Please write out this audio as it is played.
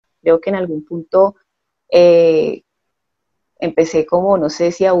Creo que en algún punto eh, empecé como, no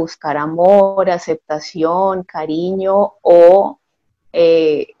sé si a buscar amor, aceptación, cariño o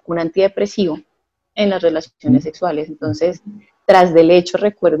un antidepresivo en las relaciones sexuales. Entonces, tras del hecho,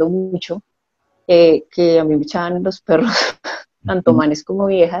 recuerdo mucho que a mí me echaban los perros, tanto manes como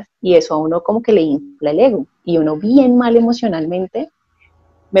viejas, y eso a uno como que le infla el ego, y uno bien mal emocionalmente.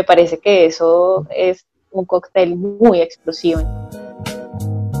 Me parece que eso es un cóctel muy explosivo.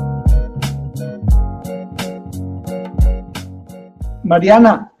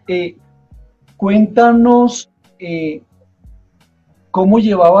 Mariana, cuéntanos cómo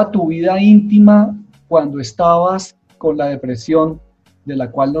llevaba tu vida íntima cuando estabas con la depresión de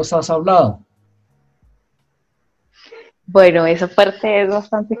la cual nos has hablado. Bueno, esa parte es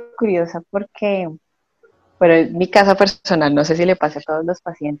bastante curiosa porque, bueno, en mi caso personal, no sé si le pasa a todos los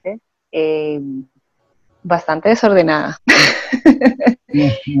pacientes, eh, bastante desordenada.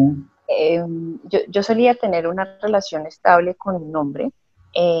 Ujú. Yo solía tener una relación estable con un hombre,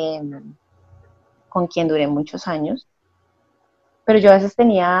 eh, con quien duré muchos años, pero yo a veces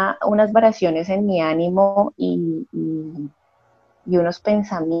tenía unas variaciones en mi ánimo y unos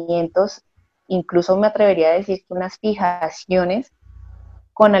pensamientos, incluso me atrevería a decir que unas fijaciones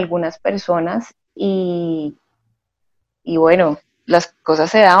con algunas personas y bueno, las cosas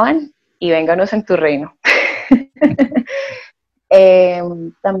se daban y vénganos en tu reino. Eh,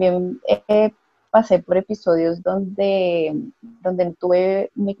 También pasé por episodios donde tuve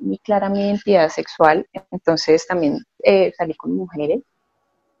muy clara mi identidad sexual, entonces también salí con mujeres.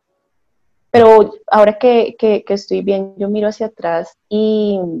 Pero ahora que estoy bien, yo miro hacia atrás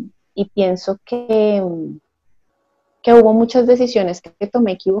y pienso que hubo muchas decisiones que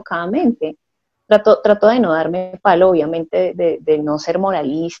tomé equivocadamente. Trato de no darme palo, obviamente, de no ser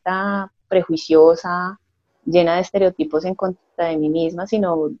moralista, prejuiciosa, llena de estereotipos en contra de mí misma,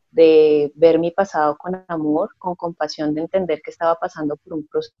 sino de ver mi pasado con amor, con compasión, de entender que estaba pasando por un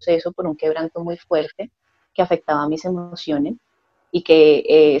proceso, por un quebranto muy fuerte que afectaba mis emociones y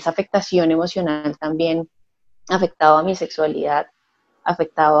que esa afectación emocional también afectaba mi sexualidad,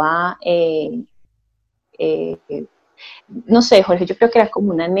 afectaba, no sé, Jorge, yo creo que era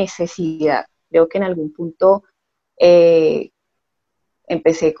como una necesidad. Creo que en algún punto eh,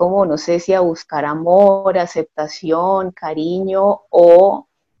 empecé como, no sé si a buscar amor, aceptación, cariño o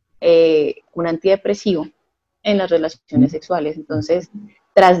un antidepresivo en las relaciones sexuales. Entonces,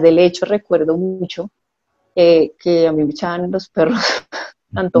 tras del hecho, recuerdo mucho que a mí me echaban los perros,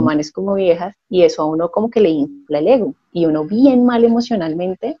 tanto manes como viejas, y eso a uno como que le infla el ego, y uno bien mal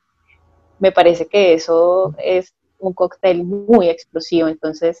emocionalmente. Me parece que eso es un cóctel muy explosivo.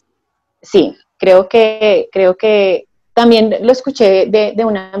 Entonces, sí, creo que también lo escuché de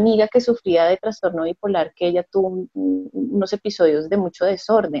una amiga que sufría de trastorno bipolar, que ella tuvo unos episodios de mucho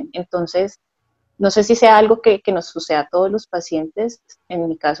desorden. Entonces, no sé si sea algo que nos suceda a todos los pacientes. En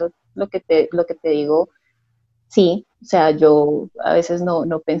mi caso, lo que te digo, sí, o sea, yo a veces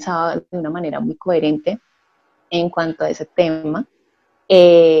no pensaba de una manera muy coherente en cuanto a ese tema.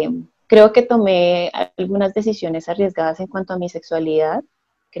 Eh, Creo que tomé algunas decisiones arriesgadas en cuanto a mi sexualidad.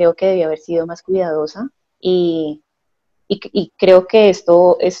 Creo que debí haber sido más cuidadosa y creo que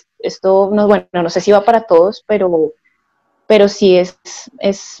esto no, bueno, no sé si va para todos, pero sí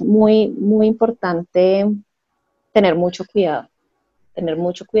es muy importante tener mucho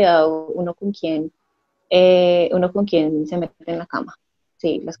cuidado uno con quien se mete en la cama.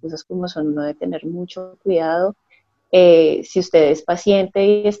 Sí, las cosas como son, uno debe tener mucho cuidado. Si usted es paciente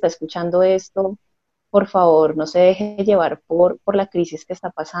y está escuchando esto, por favor, no se deje llevar por la crisis que está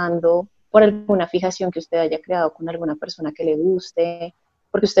pasando, por alguna fijación que usted haya creado con alguna persona que le guste,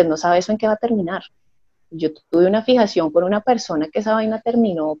 porque usted no sabe eso en qué va a terminar. Yo tuve una fijación con una persona que esa vaina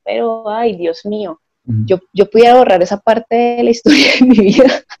terminó, pero ay, Dios mío, yo pudiera borrar esa parte de la historia de mi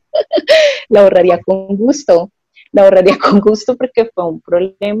vida, la borraría con gusto, la borraría con gusto porque fue un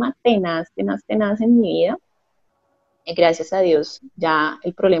problema tenaz en mi vida. Gracias a Dios ya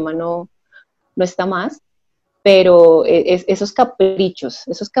el problema no está más, pero esos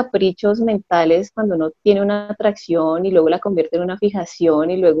caprichos mentales cuando uno tiene una atracción y luego la convierte en una fijación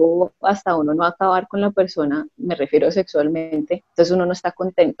y luego hasta uno no acabar con la persona, me refiero sexualmente, entonces uno no está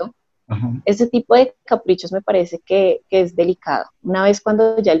contento. Ajá. Ese tipo de caprichos me parece que es delicado. Una vez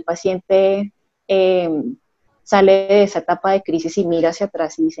cuando ya el paciente eh, sale de esa etapa de crisis y mira hacia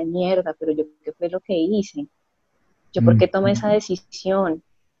atrás y dice, mierda, pero yo qué fue lo que hice, yo por qué tomé esa decisión.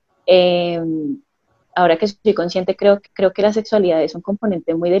 Eh, Ahora que estoy consciente, creo que la sexualidad es un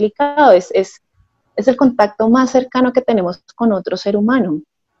componente muy delicado, es el contacto más cercano que tenemos con otro ser humano.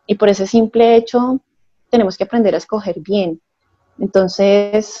 Y por ese simple hecho, tenemos que aprender a escoger bien.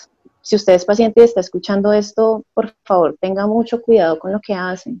 Entonces, si usted es paciente y está escuchando esto, por favor, tenga mucho cuidado con lo que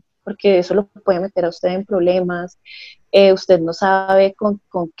hacen, porque eso lo puede meter a usted en problemas. Usted no sabe con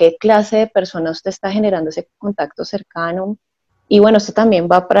qué clase de persona usted está generando ese contacto cercano. Y bueno, esto también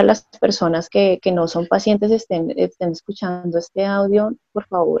va para las personas que no son pacientes, estén escuchando este audio, por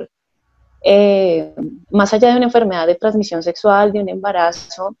favor. Más allá de una enfermedad de transmisión sexual, de un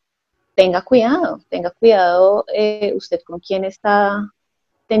embarazo, tenga cuidado usted con quién está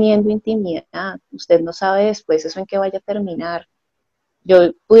teniendo intimidad. Usted no sabe después eso en qué vaya a terminar.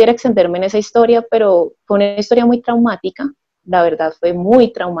 Yo pudiera extenderme en esa historia, pero fue una historia muy traumática. La verdad fue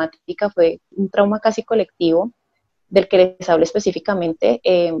muy traumática, fue un trauma casi colectivo del que les hablo específicamente.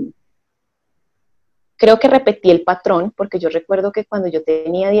 Creo que repetí el patrón, porque yo recuerdo que cuando yo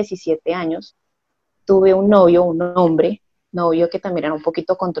tenía 17 años, tuve un novio, un hombre, novio que también era un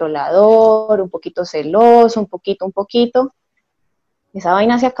poquito controlador, un poquito celoso, un poquito. Esa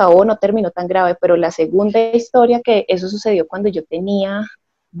vaina se acabó, no terminó tan grave, pero la segunda historia, que eso sucedió cuando yo tenía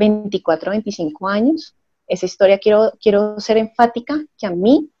 24, 25 años, esa historia quiero ser enfática, que a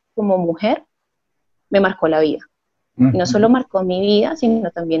mí, como mujer, me marcó la vida. Y no solo marcó mi vida, sino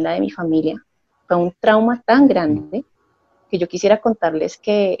también la de mi familia. Fue un trauma tan grande que yo quisiera contarles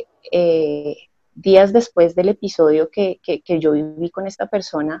que días después del episodio que yo viví con esta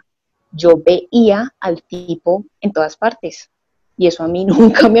persona, yo veía al tipo en todas partes. Y eso a mí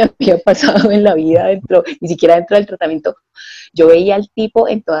nunca me había pasado en la vida, ni siquiera dentro del tratamiento. Yo veía al tipo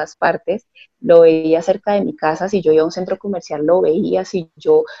en todas partes, lo veía cerca de mi casa, si yo iba a un centro comercial lo veía, si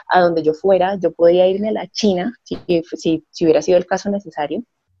yo, a donde yo fuera, yo podía irme a la China, si hubiera sido el caso necesario.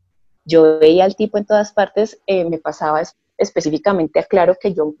 Yo veía al tipo en todas partes, me pasaba específicamente, aclaro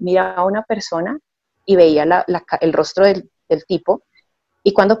que yo miraba a una persona y veía el rostro del tipo,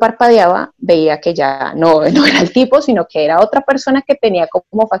 y cuando parpadeaba veía que ya no era el tipo, sino que era otra persona que tenía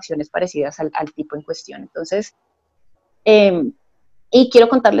como facciones parecidas al tipo en cuestión. Entonces, y quiero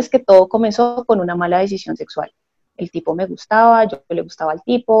contarles que todo comenzó con una mala decisión sexual. El tipo me gustaba, yo le gustaba al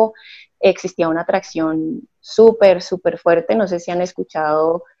tipo, existía una atracción súper, súper fuerte, no sé si han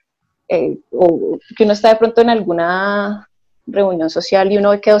escuchado o que uno está de pronto en alguna reunión social y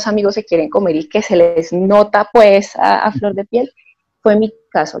uno ve que dos amigos se quieren comer y que se les nota pues a flor de piel. Fue mi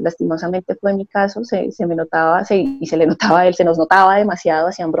caso, lastimosamente fue mi caso, se me notaba y se le notaba a él, se nos notaba demasiado,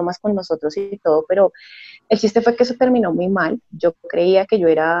 hacían bromas con nosotros y todo, pero el chiste fue que eso terminó muy mal. Yo creía que yo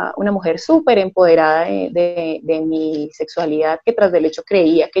era una mujer súper empoderada de mi sexualidad, que tras del hecho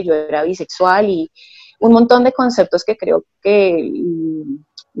creía que yo era bisexual y un montón de conceptos que creo que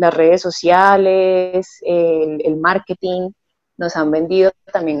las redes sociales, el marketing, nos han vendido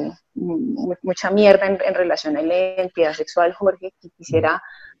también mucha mierda en relación a la identidad sexual, Jorge, que quisiera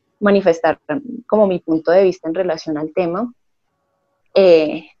manifestar como mi punto de vista en relación al tema.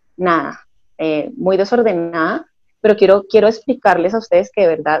 Nada, muy desordenada, pero quiero explicarles a ustedes que de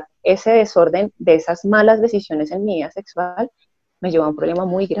verdad ese desorden de esas malas decisiones en mi vida sexual me llevó a un problema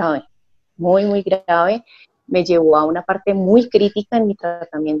muy grave, muy, muy grave. Me llevó a una parte muy crítica en mi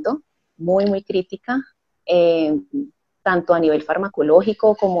tratamiento, muy, muy crítica, eh, tanto a nivel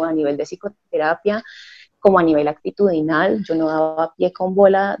farmacológico como a nivel de psicoterapia, como a nivel actitudinal. Yo no daba pie con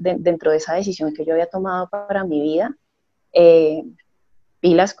bola dentro de esa decisión que yo había tomado para mi vida. Eh,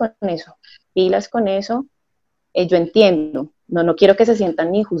 pilas con eso, pilas con eso. Yo entiendo, no quiero que se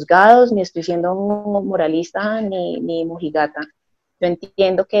sientan ni juzgados, ni estoy siendo moralista, ni mojigata. Yo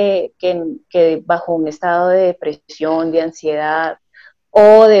entiendo que bajo un estado de depresión, de ansiedad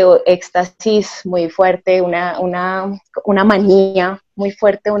o de éxtasis muy fuerte, una manía muy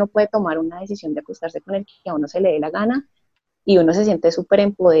fuerte, uno puede tomar una decisión de acostarse con el que a uno se le dé la gana y uno se siente súper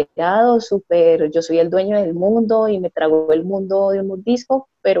empoderado, súper, yo soy el dueño del mundo y me trago el mundo de un mordisco,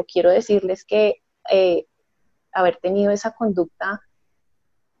 pero quiero decirles que eh, haber tenido esa conducta,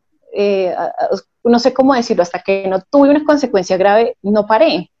 no sé cómo decirlo, hasta que no tuve una consecuencia grave, no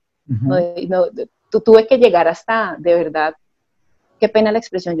paré, no, no, tuve que llegar hasta, de verdad, qué pena la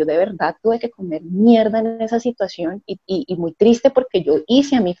expresión, yo de verdad tuve que comer mierda en esa situación y muy triste porque yo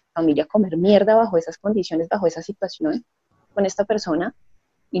hice a mi familia comer mierda bajo esas condiciones, bajo esa situación con esta persona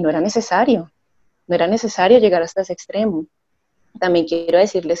y no era necesario llegar hasta ese extremo. También quiero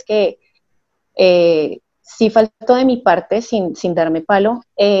decirles que sí faltó de mi parte, sin darme palo,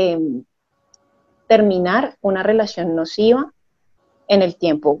 terminar una relación nociva en el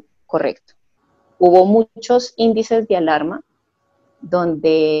tiempo correcto. Hubo muchos índices de alarma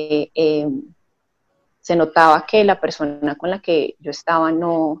donde se notaba que la persona con la que yo estaba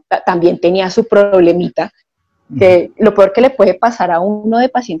no, también tenía su problemita, que lo peor que le puede pasar a uno de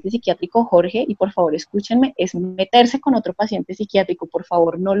paciente psiquiátrico, Jorge, y por favor escúchenme, es meterse con otro paciente psiquiátrico. Por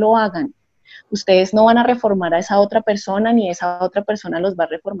favor, no lo hagan. Ustedes no van a reformar a esa otra persona, ni esa otra persona los va a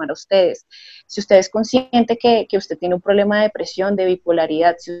reformar a ustedes. Si usted es consciente que usted tiene un problema de depresión, de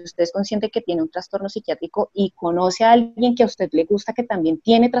bipolaridad, si usted es consciente que tiene un trastorno psiquiátrico y conoce a alguien que a usted le gusta que también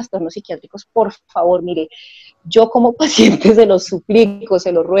tiene trastornos psiquiátricos, por favor, mire, yo como paciente se lo suplico,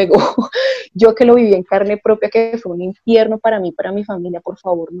 se lo ruego, yo que lo viví en carne propia, que fue un infierno para mí, para mi familia, por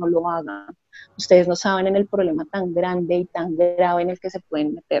favor, no lo hagan. Ustedes no saben en el problema tan grande y tan grave en el que se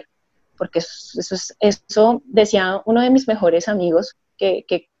pueden meter, porque eso decía uno de mis mejores amigos que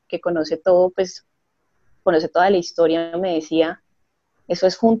conoce todo, pues conoce toda la historia, me decía, eso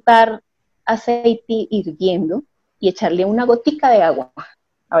es juntar aceite hirviendo y echarle una gotica de agua,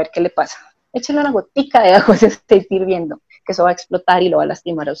 a ver qué le pasa. Échale una gotica de agua a ese aceite hirviendo, que eso va a explotar y lo va a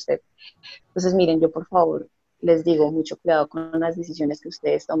lastimar a usted. Entonces, miren, yo por favor les digo, mucho cuidado con las decisiones que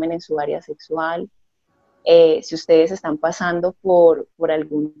ustedes tomen en su área sexual. Si ustedes están pasando por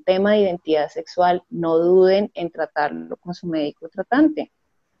algún tema de identidad sexual, no duden en tratarlo con su médico tratante.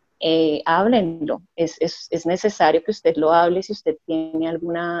 Háblenlo, es necesario que usted lo hable si usted tiene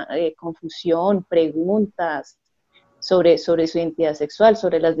alguna confusión, preguntas sobre su identidad sexual,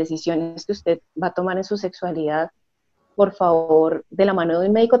 sobre las decisiones que usted va a tomar en su sexualidad. Por favor, de la mano de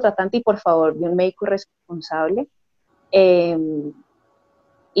un médico tratante y por favor de un médico responsable. Eh,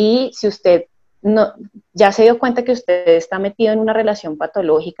 y si usted no, ya se dio cuenta que usted está metido en una relación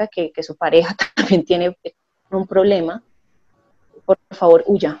patológica, que su pareja también tiene un problema, por favor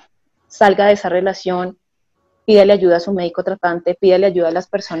huya, salga de esa relación, pídale ayuda a su médico tratante, pídale ayuda a las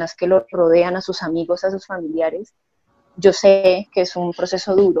personas que lo rodean, a sus amigos, a sus familiares. Yo sé que es un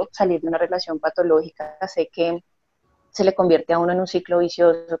proceso duro salir de una relación patológica, sé que se le convierte a uno en un ciclo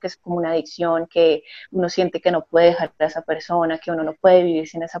vicioso, que es como una adicción, que uno siente que no puede dejar a esa persona, que uno no puede vivir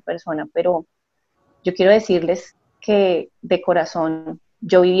sin esa persona, pero yo quiero decirles que de corazón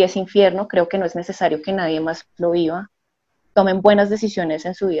yo viví ese infierno, creo que no es necesario que nadie más lo viva. Tomen buenas decisiones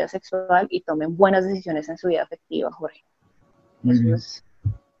en su vida sexual y tomen buenas decisiones en su vida afectiva, Jorge. Muy Eso bien. es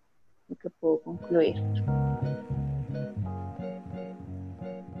lo que puedo concluir.